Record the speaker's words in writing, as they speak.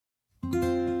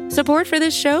Support for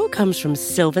this show comes from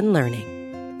Sylvan Learning.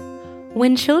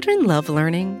 When children love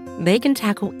learning, they can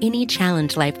tackle any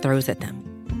challenge life throws at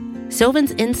them.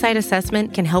 Sylvan's Insight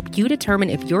Assessment can help you determine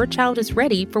if your child is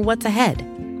ready for what's ahead.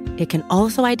 It can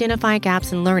also identify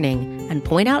gaps in learning and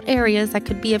point out areas that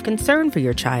could be of concern for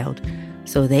your child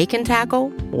so they can tackle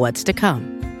what's to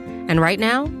come. And right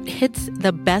now, it's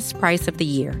the best price of the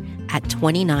year at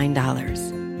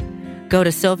 $29. Go to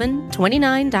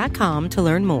sylvan29.com to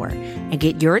learn more and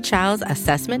get your child's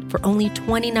assessment for only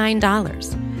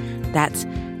 $29. That's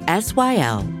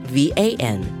SYLVAN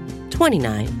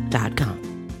 29.com.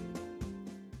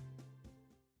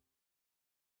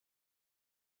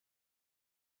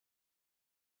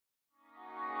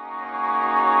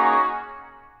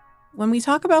 When we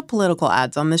talk about political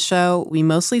ads on this show, we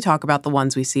mostly talk about the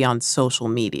ones we see on social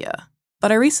media.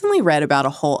 But I recently read about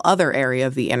a whole other area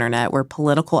of the internet where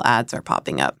political ads are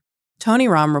popping up. Tony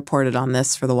Romm reported on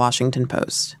this for The Washington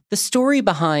Post. The story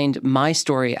behind my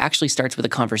story actually starts with a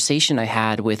conversation I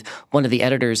had with one of the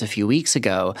editors a few weeks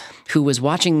ago who was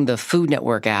watching the Food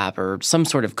Network app or some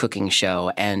sort of cooking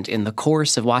show, and in the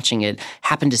course of watching it,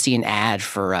 happened to see an ad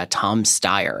for Tom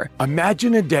Steyer.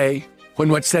 Imagine a day when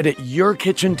what's said at your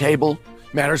kitchen table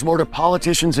matters more to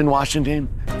politicians in Washington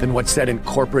than what's said in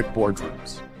corporate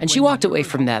boardrooms. And she walked away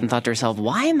from that and thought to herself,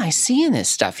 why am I seeing this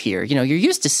stuff here? You know, you're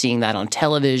used to seeing that on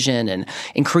television, and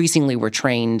increasingly we're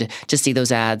trained to see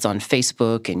those ads on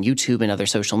Facebook and YouTube and other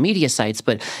social media sites.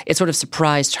 But it sort of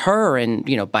surprised her and,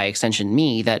 you know, by extension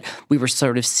me, that we were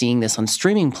sort of seeing this on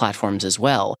streaming platforms as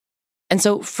well. And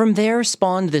so from there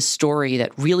spawned this story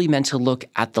that really meant to look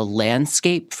at the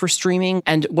landscape for streaming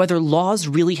and whether laws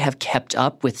really have kept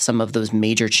up with some of those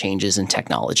major changes in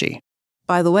technology.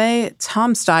 By the way,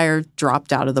 Tom Steyer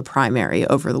dropped out of the primary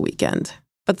over the weekend.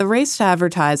 But the race to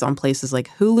advertise on places like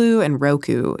Hulu and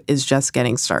Roku is just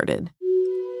getting started.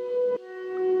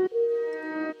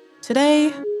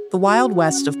 Today, the wild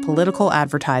west of political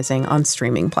advertising on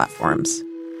streaming platforms.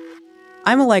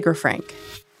 I'm Allegra Frank.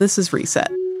 This is Reset.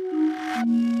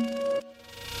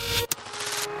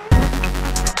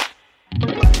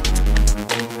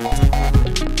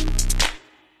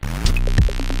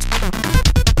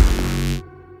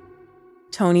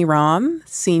 Tony Romm,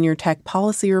 senior tech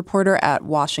policy reporter at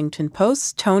Washington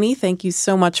Post. Tony, thank you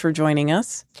so much for joining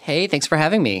us. Hey, thanks for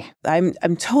having me. I'm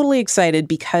totally excited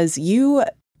because you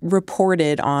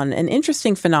reported on an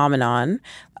interesting phenomenon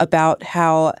about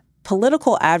how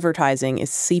political advertising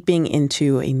is seeping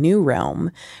into a new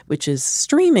realm, which is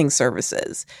streaming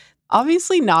services.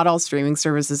 Obviously, not all streaming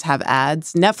services have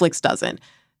ads. Netflix doesn't.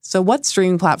 So what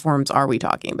streaming platforms are we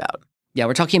talking about? Yeah,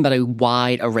 we're talking about a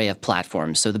wide array of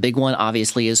platforms. So the big one,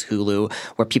 obviously, is Hulu,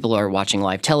 where people are watching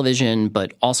live television,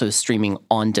 but also streaming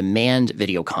on-demand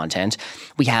video content.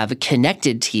 We have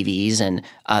connected TVs and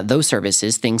those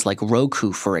services, things like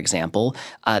Roku, for example.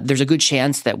 There's a good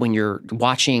chance that when you're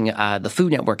watching the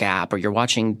Food Network app or you're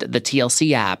watching the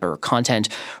TLC app or content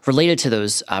related to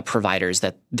those providers,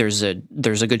 that there's a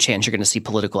good chance you're going to see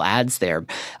political ads there.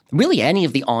 Really, any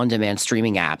of the on-demand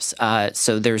streaming apps.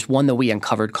 So there's one that we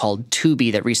uncovered called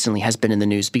Tubi that recently has been in the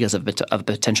news because of a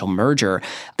potential merger.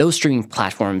 Those streaming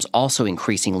platforms also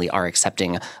increasingly are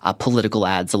accepting political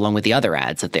ads along with the other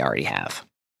ads that they already have.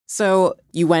 So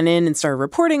you went in and started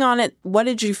reporting on it. What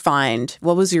did you find?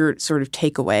 What was your sort of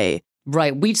takeaway?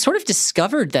 Right. We sort of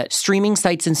discovered that streaming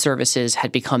sites and services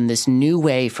had become this new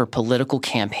way for political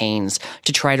campaigns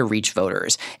to try to reach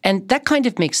voters. And that kind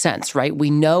of makes sense, right? We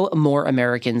know more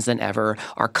Americans than ever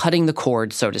are cutting the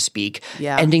cord, so to speak,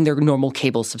 ending their normal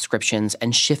cable subscriptions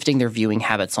and shifting their viewing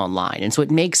habits online. And so it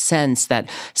makes sense that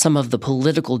some of the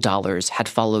political dollars had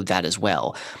followed that as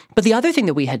well. But the other thing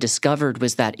that we had discovered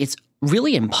was that it's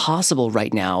really impossible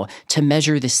right now to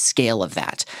measure the scale of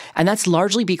that. And that's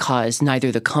largely because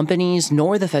neither the companies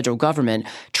nor the federal government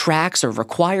tracks or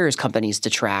requires companies to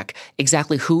track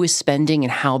exactly who is spending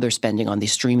and how they're spending on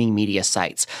these streaming media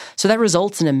sites. So that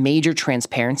results in a major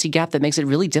transparency gap that makes it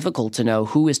really difficult to know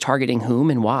who is targeting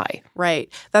whom and why.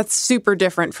 Right. That's super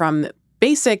different from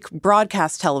basic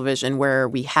broadcast television where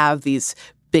we have these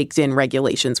baked-in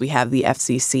regulations. We have the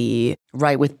FCC.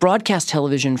 Right. With broadcast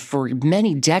television for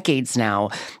many decades now,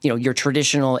 your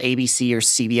traditional ABC or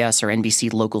CBS or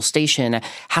NBC local station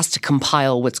has to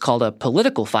compile what's called a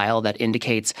political file that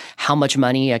indicates how much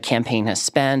money a campaign has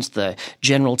spent, the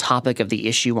general topic of the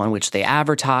issue on which they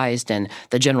advertised, and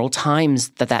the general times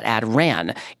that ad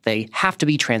ran. They have to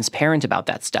be transparent about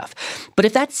that stuff. But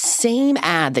if that same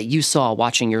ad that you saw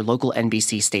watching your local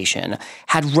NBC station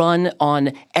had run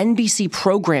on NBC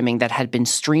programming that had been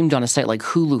streamed on a site like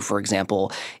Hulu, for example,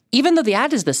 Even though the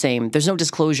ad is the same, there's no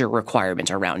disclosure requirement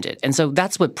around it. And so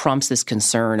that's what prompts this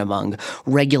concern among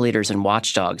regulators and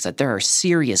watchdogs that there are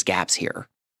serious gaps here.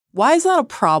 Why is that a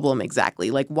problem exactly?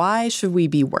 Like, why should we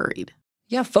be worried?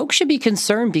 Yeah, folks should be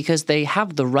concerned because they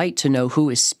have the right to know who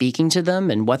is speaking to them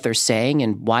and what they're saying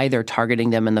and why they're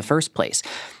targeting them in the first place.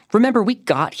 Remember, we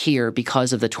got here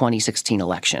because of the 2016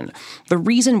 election. The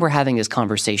reason we're having this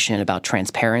conversation about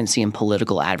transparency in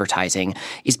political advertising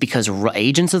is because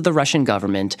agents of the Russian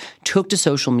government took to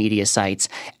social media sites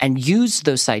and used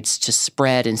those sites to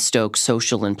spread and stoke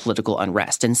social and political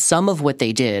unrest. And some of what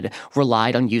they did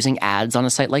relied on using ads on a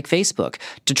site like Facebook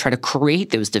to try to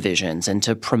create those divisions and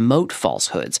to promote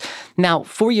falsehoods. Now,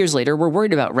 4 years later, we're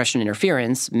worried about Russian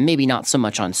interference, maybe not so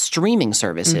much on streaming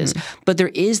services, but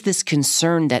there is this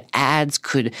concern that ads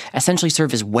could essentially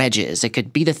serve as wedges. It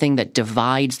could be the thing that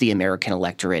divides the American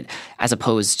electorate as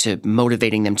opposed to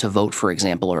motivating them to vote, for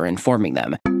example, or informing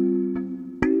them.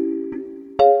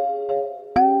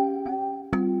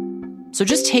 So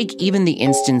just take even the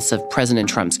instance of President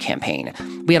Trump's campaign.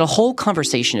 We had a whole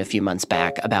conversation a few months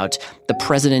back about the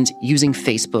president using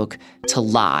Facebook to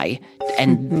lie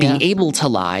and be able to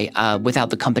lie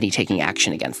without the company taking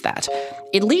action against that.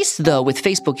 At least, though, with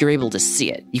Facebook, you're able to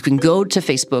see it. You can go to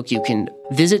Facebook, you can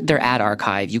visit their ad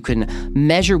archive, you can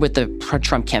measure what the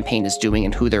Trump campaign is doing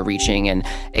and who they're reaching and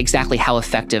exactly how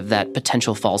effective that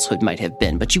potential falsehood might have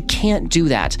been. But you can't do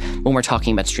that when we're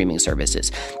talking about streaming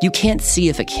services. You can't see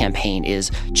if a campaign is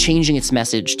changing its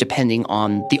message depending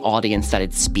on the audience that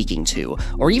it's speaking to,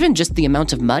 or even just the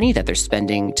amount of money that they're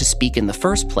spending to speak in the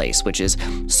first place, which is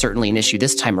certainly an issue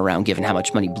this time around given how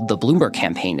much money the Bloomberg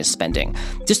campaign is spending.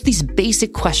 Just these basic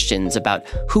questions about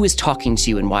who is talking to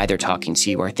you and why they're talking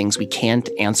to you are things we can't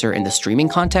answer in the streaming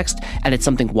context, and it's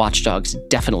something watchdogs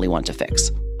definitely want to fix.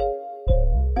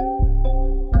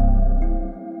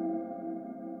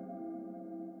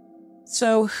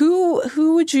 So who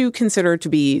would you consider to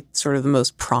be sort of the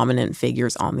most prominent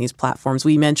figures on these platforms?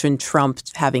 We mentioned Trump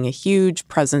having a huge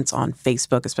presence on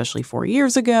Facebook, especially 4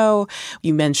 years ago.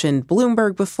 You mentioned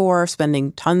Bloomberg before,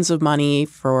 spending tons of money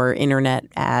for internet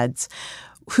ads.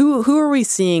 Who are we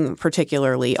seeing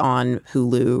particularly on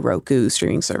Hulu, Roku,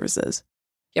 streaming services?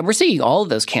 Yeah, we're seeing all of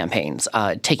those campaigns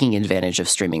taking advantage of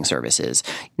streaming services.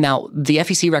 Now, the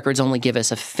FEC records only give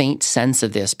us a faint sense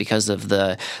of this because of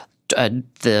the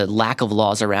lack of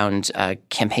laws around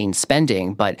campaign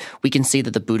spending, but we can see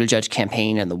that the Buttigieg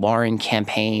campaign and the Warren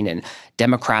campaign and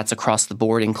Democrats across the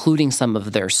board, including some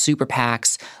of their super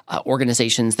PACs,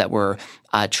 organizations that were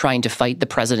trying to fight the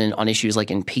president on issues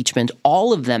like impeachment,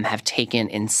 all of them have taken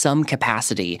in some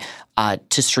capacity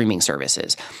to streaming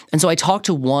services. And so I talked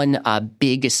to one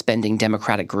big spending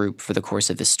Democratic group for the course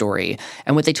of this story,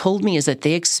 and what they told me is that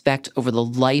they expect over the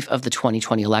life of the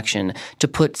 2020 election to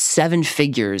put 7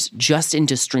 figures just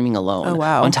into streaming alone,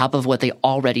 on top of what they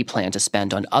already plan to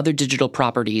spend on other digital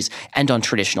properties and on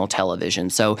traditional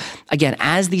television. So again,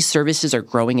 as these services are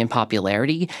growing in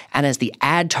popularity and as the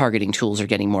ad targeting tools are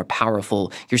getting more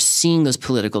powerful, you're seeing those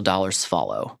political dollars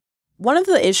follow. One of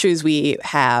the issues we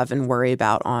have and worry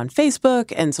about on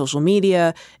Facebook and social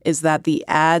media is that the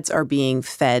ads are being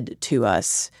fed to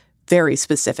us very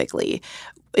specifically.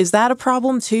 Is that a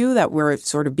problem too, that we're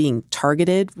sort of being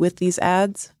targeted with these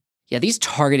ads? Yeah, these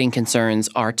targeting concerns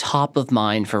are top of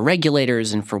mind for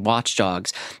regulators and for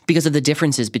watchdogs because of the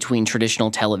differences between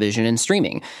traditional television and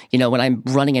streaming. You know, when I'm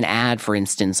running an ad, for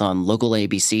instance, on local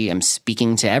ABC, I'm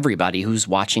speaking to everybody who's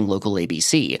watching local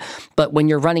ABC. But when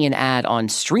you're running an ad on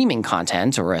streaming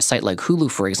content or a site like Hulu,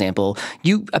 for example,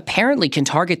 you apparently can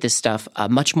target this stuff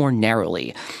much more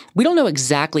narrowly. We don't know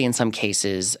exactly in some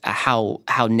cases how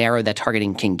narrow that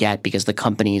targeting can get because the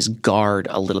companies guard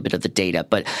a little bit of the data.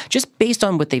 But just based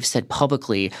on what they've said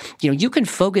publicly, you can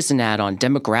focus an ad on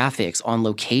demographics, on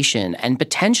location, and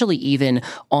potentially even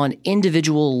on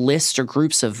individual lists or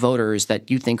groups of voters that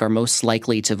you think are most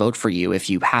likely to vote for you if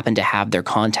you happen to have their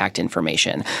contact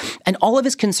information. And all of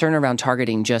this concern around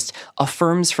targeting just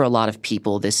affirms for a lot of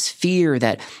people this fear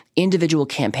that individual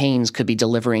campaigns could be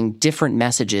delivering different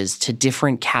messages to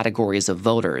different categories of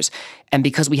voters. And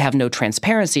because we have no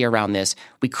transparency around this,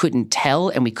 we couldn't tell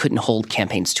and we couldn't hold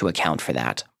campaigns to account for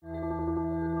that.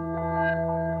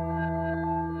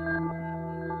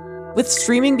 With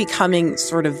streaming becoming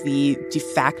sort of the de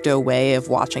facto way of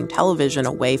watching television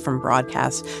away from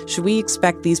broadcast, should we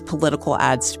expect these political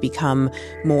ads to become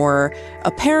more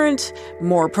apparent,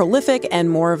 more prolific, and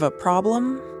more of a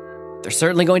problem? They're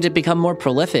certainly going to become more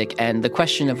prolific, and the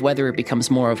question of whether it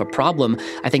becomes more of a problem,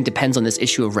 I think, depends on this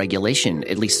issue of regulation,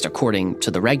 at least according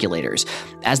to the regulators.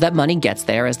 As that money gets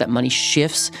there, as that money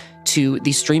shifts to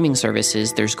these streaming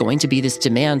services, there's going to be this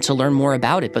demand to learn more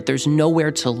about it, but there's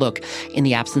nowhere to look in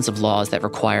the absence of laws that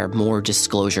require more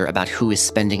disclosure about who is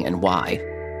spending and why.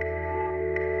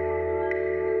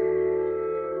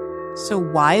 So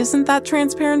why isn't that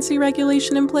transparency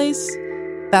regulation in place?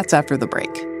 That's after the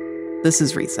break. This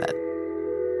is Reset.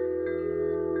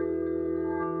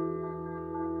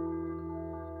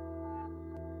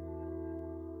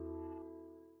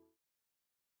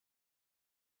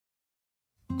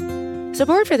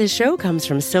 Support for this show comes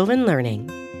from Sylvan Learning.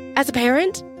 As a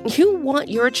parent, you want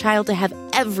your child to have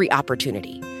every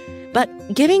opportunity, but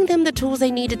giving them the tools they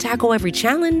need to tackle every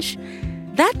challenge,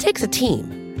 that takes a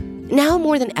team. Now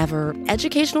more than ever,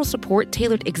 educational support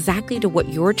tailored exactly to what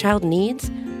your child needs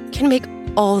can make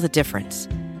all the difference.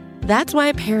 That's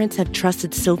why parents have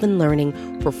trusted Sylvan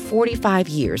Learning for 45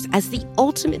 years as the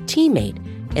ultimate teammate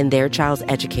in their child's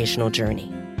educational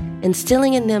journey,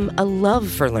 instilling in them a love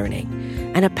for learning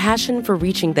and a passion for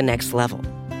reaching the next level.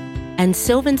 And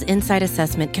Sylvan's Insight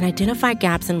Assessment can identify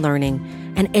gaps in learning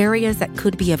and areas that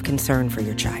could be of concern for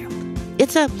your child.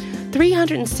 It's a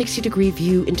 360-degree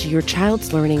view into your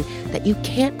child's learning that you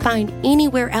can't find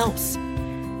anywhere else,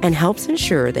 and helps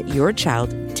ensure that your child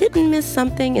didn't miss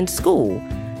something in school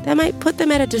that might put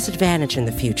them at a disadvantage in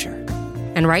the future.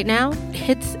 And right now,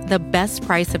 it's the best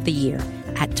price of the year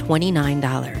at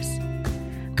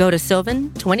 $29. Go to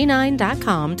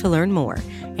sylvan29.com to learn more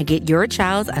and get your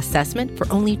child's assessment for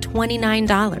only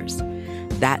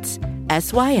 $29. That's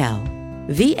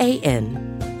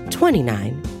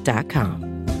SYLVAN29.com.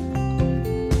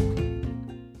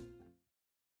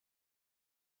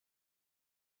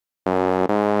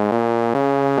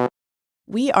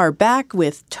 We are back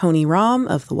with Tony Romm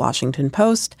of The Washington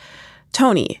Post.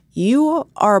 Tony, you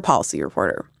are a policy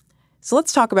reporter. So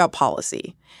let's talk about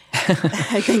policy.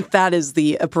 I think that is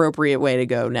the appropriate way to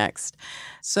go next.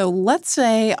 So let's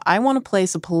say I want to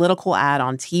place a political ad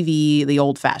on TV the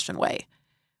old-fashioned way.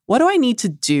 What do I need to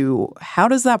do? How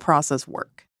does that process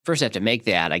work? First, I have to make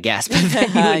the ad, I guess. But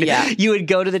then you would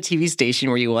go to the TV station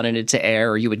where you wanted it to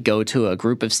air, or you would go to a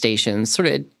group of stations. Sort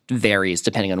of varies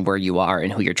depending on where you are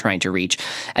and who you're trying to reach.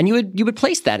 And you would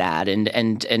place that ad.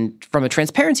 And from a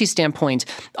transparency standpoint,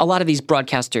 a lot of these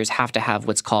broadcasters have to have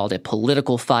what's called a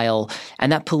political file. And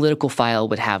that political file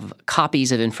would have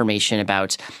copies of information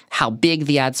about how big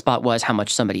the ad spot was, how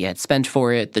much somebody had spent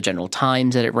for it, the general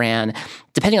times that it ran.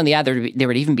 Depending on the ad, there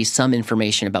would even be some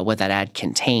information about what that ad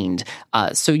contained.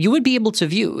 So you would be able to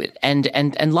view it.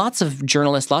 And lots of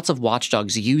journalists, lots of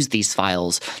watchdogs use these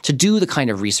files to do the kind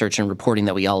of research and reporting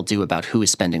that we all do about who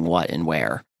is spending what and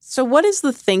where. So what is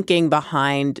the thinking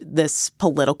behind this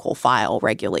political file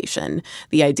regulation?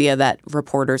 The idea that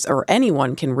reporters or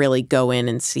anyone can really go in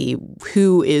and see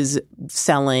who is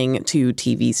selling to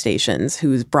TV stations,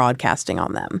 who's broadcasting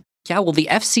on them. Yeah, well, the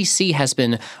FCC has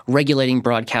been regulating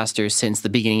broadcasters since the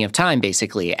beginning of time,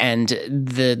 basically. And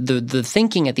the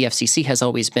thinking at the FCC has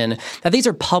always been that these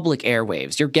are public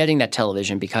airwaves. You're getting that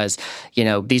television because,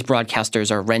 these broadcasters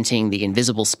are renting the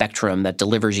invisible spectrum that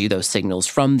delivers you those signals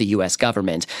from the U.S.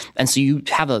 government. And so you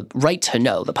have a right to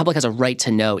know. The public has a right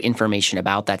to know information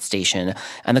about that station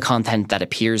and the content that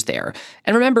appears there.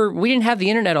 And remember, we didn't have the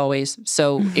internet always.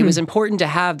 So it was important to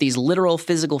have these literal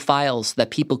physical files so that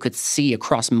people could see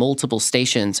across multiple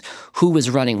stations who was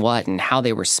running what and how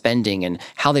they were spending and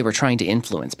how they were trying to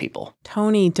influence people.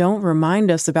 Tony, don't remind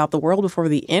us about the world before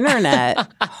the internet.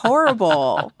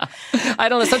 Horrible. I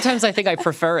don't know. Sometimes I think I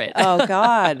prefer it. Oh,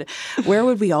 God. Where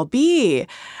would we all be?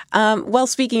 Well,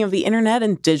 speaking of the internet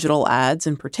and digital ads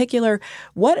in particular,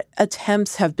 what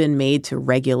attempts have been made to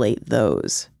regulate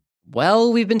those?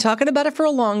 Well, we've been talking about it for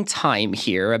a long time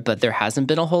here, but there hasn't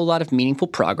been a whole lot of meaningful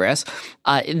progress.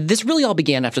 This really all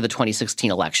began after the 2016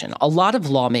 election. A lot of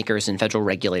lawmakers and federal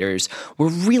regulators were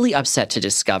really upset to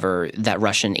discover that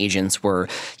Russian agents were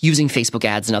using Facebook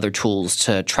ads and other tools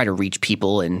to try to reach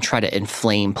people and try to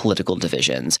inflame political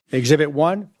divisions. Exhibit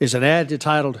 1 is an ad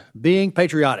entitled Being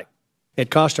Patriotic.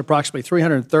 It cost approximately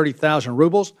 330,000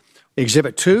 rubles.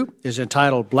 Exhibit 2 is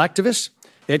entitled Blacktivists.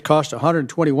 It cost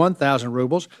 121,000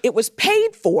 rubles. It was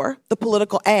paid for, the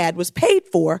political ad was paid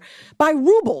for by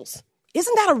rubles.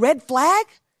 Isn't that a red flag?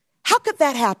 How could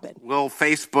that happen? Will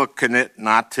Facebook commit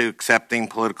not to accepting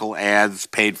political ads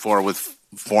paid for with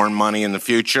foreign money in the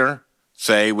future,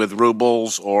 say with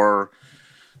rubles or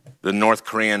the North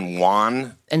Korean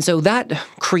won? And so that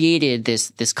created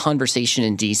this conversation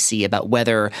in D.C. about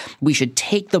whether we should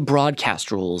take the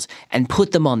broadcast rules and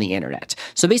put them on the internet.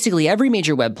 So basically every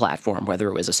major web platform, whether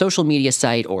it was a social media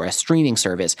site or a streaming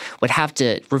service, would have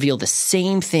to reveal the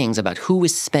same things about who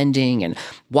was spending and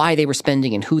why they were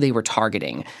spending and who they were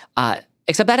targeting.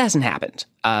 Except that hasn't happened.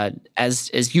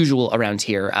 As usual around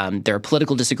here, there are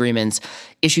political disagreements,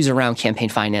 issues around campaign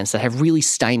finance that have really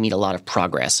stymied a lot of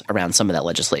progress around some of that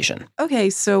legislation. Okay,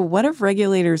 so what have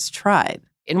regulators tried?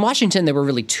 In Washington, there were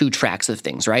really two tracks of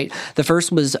things, right? The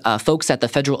first was folks at the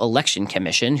Federal Election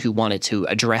Commission who wanted to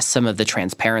address some of the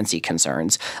transparency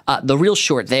concerns. The real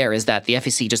short there is that the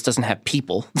FEC just doesn't have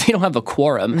people. They don't have a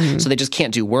quorum, so they just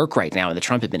can't do work right now in the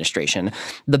Trump administration.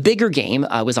 The bigger game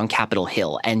was on Capitol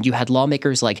Hill, and you had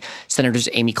lawmakers like Senators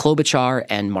Amy Klobuchar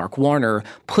and Mark Warner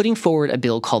putting forward a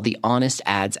bill called the Honest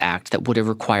Ads Act that would have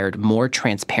required more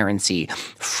transparency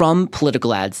from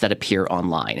political ads that appear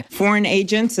online. Foreign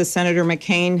agents, as Senator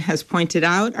McCain has pointed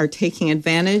out, are taking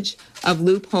advantage of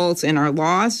loopholes in our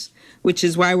laws, which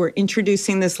is why we're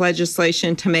introducing this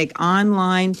legislation to make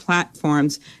online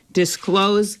platforms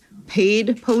disclose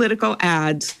paid political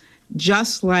ads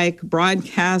just like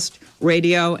broadcast,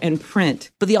 radio, and print.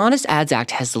 But the Honest Ads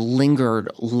Act has lingered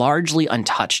largely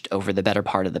untouched over the better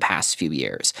part of the past few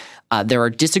years. There are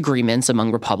disagreements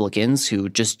among Republicans who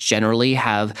just generally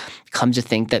have come to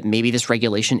think that maybe this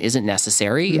regulation isn't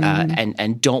necessary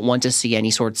and don't want to see any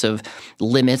sorts of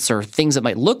limits or things that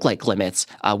might look like limits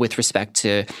with respect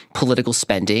to political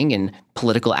spending and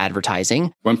political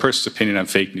advertising. One person's opinion on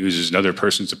fake news is another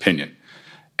person's opinion.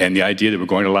 And the idea that we're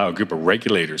going to allow a group of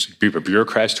regulators, a group of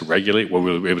bureaucrats to regulate what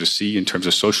we'll be able to see in terms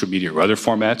of social media or other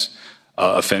formats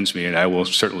offends me, and I will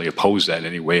certainly oppose that in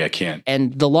any way I can.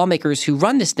 And the lawmakers who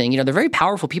run this thing, they're very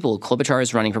powerful people. Klobuchar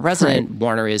is running for president. Right.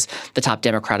 Warner is the top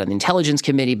Democrat on the Intelligence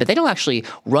Committee, but they don't actually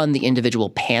run the individual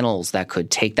panels that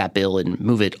could take that bill and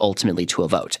move it ultimately to a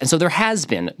vote. And so there has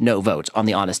been no vote on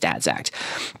the Honest Ads Act.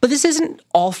 But this isn't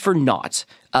all for naught.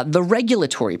 The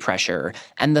regulatory pressure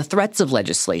and the threats of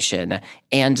legislation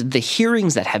and the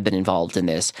hearings that have been involved in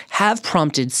this have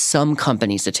prompted some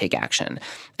companies to take action.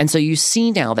 And so you see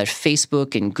now that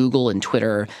Facebook and Google and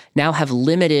Twitter now have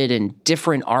limited and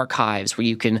different archives where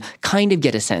you can kind of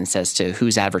get a sense as to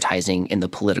who's advertising in the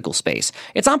political space.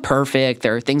 It's not perfect.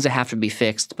 There are things that have to be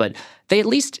fixed, but they at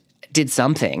least did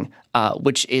something,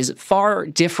 which is far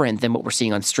different than what we're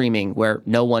seeing on streaming, where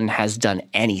no one has done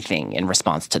anything in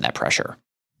response to that pressure.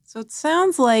 So it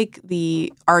sounds like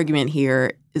the argument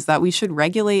here is that we should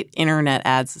regulate internet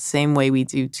ads the same way we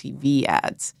do TV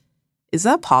ads. Is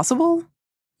that possible?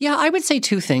 Yeah, I would say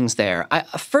two things there.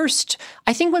 First,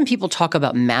 I think when people talk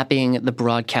about mapping the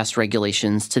broadcast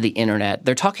regulations to the internet,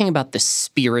 they're talking about the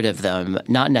spirit of them,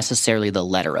 not necessarily the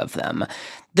letter of them.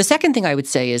 The second thing I would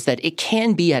say is that it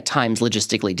can be at times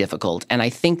logistically difficult, and I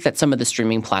think that some of the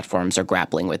streaming platforms are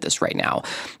grappling with this right now.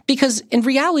 Because in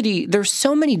reality, there's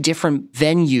so many different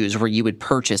venues where you would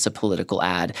purchase a political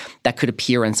ad that could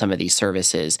appear on some of these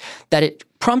services that it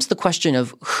prompts the question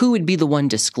of who would be the one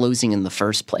disclosing in the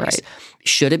first place. Right.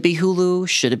 Should it be Hulu?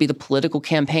 Should it be the political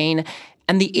campaign?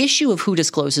 And the issue of who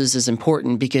discloses is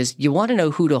important because you want to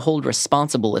know who to hold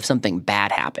responsible if something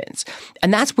bad happens.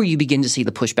 And that's where you begin to see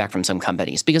the pushback from some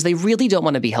companies because they really don't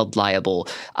want to be held liable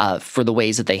for the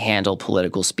ways that they handle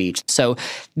political speech. So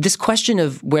this question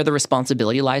of where the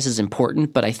responsibility lies is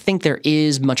important, but I think there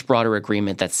is much broader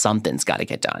agreement that something's got to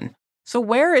get done. So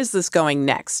where is this going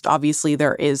next? Obviously,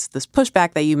 there is this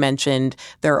pushback that you mentioned.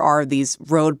 There are these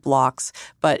roadblocks.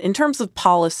 But in terms of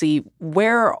policy,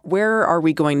 where are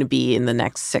we going to be in the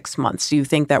next 6 months? Do you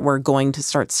think that we're going to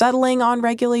start settling on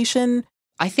regulation?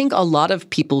 I think a lot of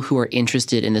people who are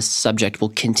interested in this subject will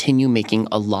continue making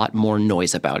a lot more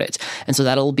noise about it. And so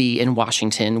that'll be in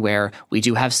Washington, where we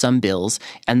do have some bills,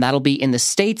 and that'll be in the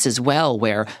states as well,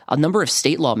 where a number of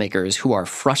state lawmakers who are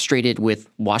frustrated with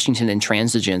Washington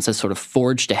intransigence have sort of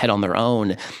forged ahead on their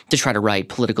own to try to write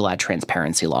political ad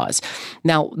transparency laws.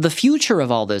 Now, the future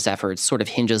of all those efforts sort of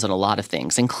hinges on a lot of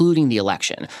things, including the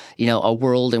election. A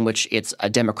world in which it's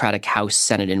a Democratic House,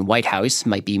 Senate, and White House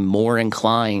might be more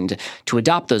inclined to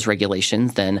adopt those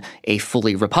regulations than a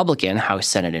fully Republican House,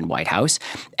 Senate, and White House.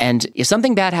 And if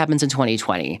something bad happens in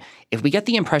 2020, if we get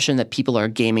the impression that people are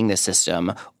gaming the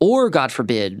system, or God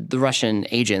forbid, the Russian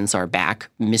agents are back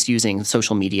misusing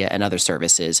social media and other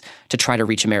services to try to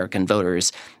reach American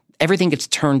voters, everything gets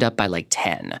turned up by like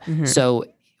 10. Mm-hmm. So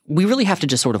we really have to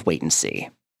just sort of wait and see.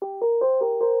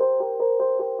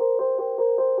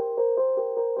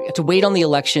 We have to wait on the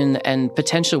election, and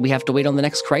potentially we have to wait on the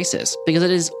next crisis, because it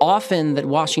is often that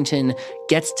Washington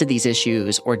gets to these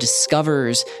issues or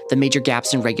discovers the major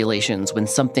gaps in regulations when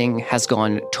something has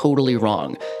gone totally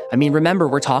wrong. I mean, remember,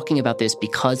 we're talking about this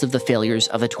because of the failures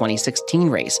of the 2016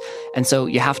 race. And so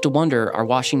you have to wonder, are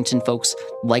Washington folks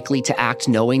likely to act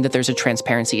knowing that there's a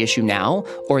transparency issue now,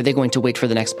 or are they going to wait for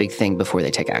the next big thing before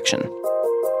they take action?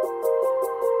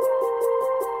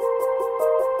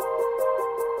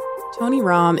 Tony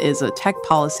Romm is a tech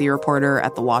policy reporter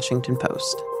at The Washington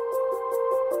Post.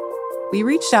 We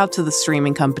reached out to the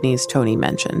streaming companies Tony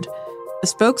mentioned. A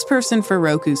spokesperson for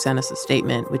Roku sent us a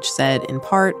statement which said, in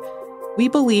part, "We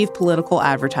believe political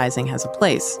advertising has a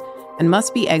place and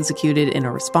must be executed in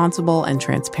a responsible and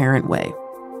transparent way."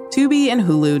 Tubi and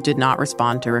Hulu did not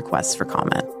respond to requests for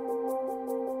comment.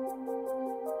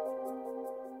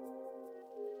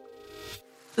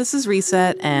 This is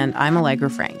Reset, and I'm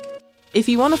Allegra Frank. If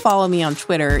you want to follow me on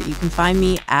Twitter, you can find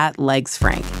me at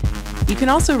LegsFrank. You can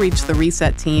also reach the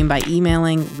Reset team by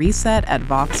emailing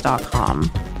reset@vox.com.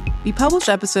 We publish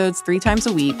episodes 3 times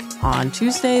a week on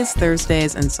Tuesdays,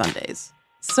 Thursdays, and Sundays.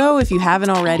 So if you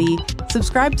haven't already,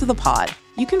 subscribe to the pod.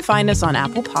 You can find us on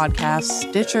Apple Podcasts,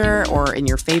 Stitcher, or in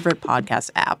your favorite podcast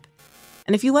app.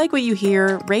 And if you like what you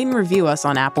hear, rate and review us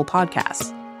on Apple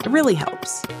Podcasts. It really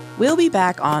helps. We'll be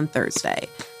back on Thursday.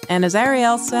 And as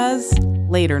Ariel says,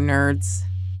 later, nerds.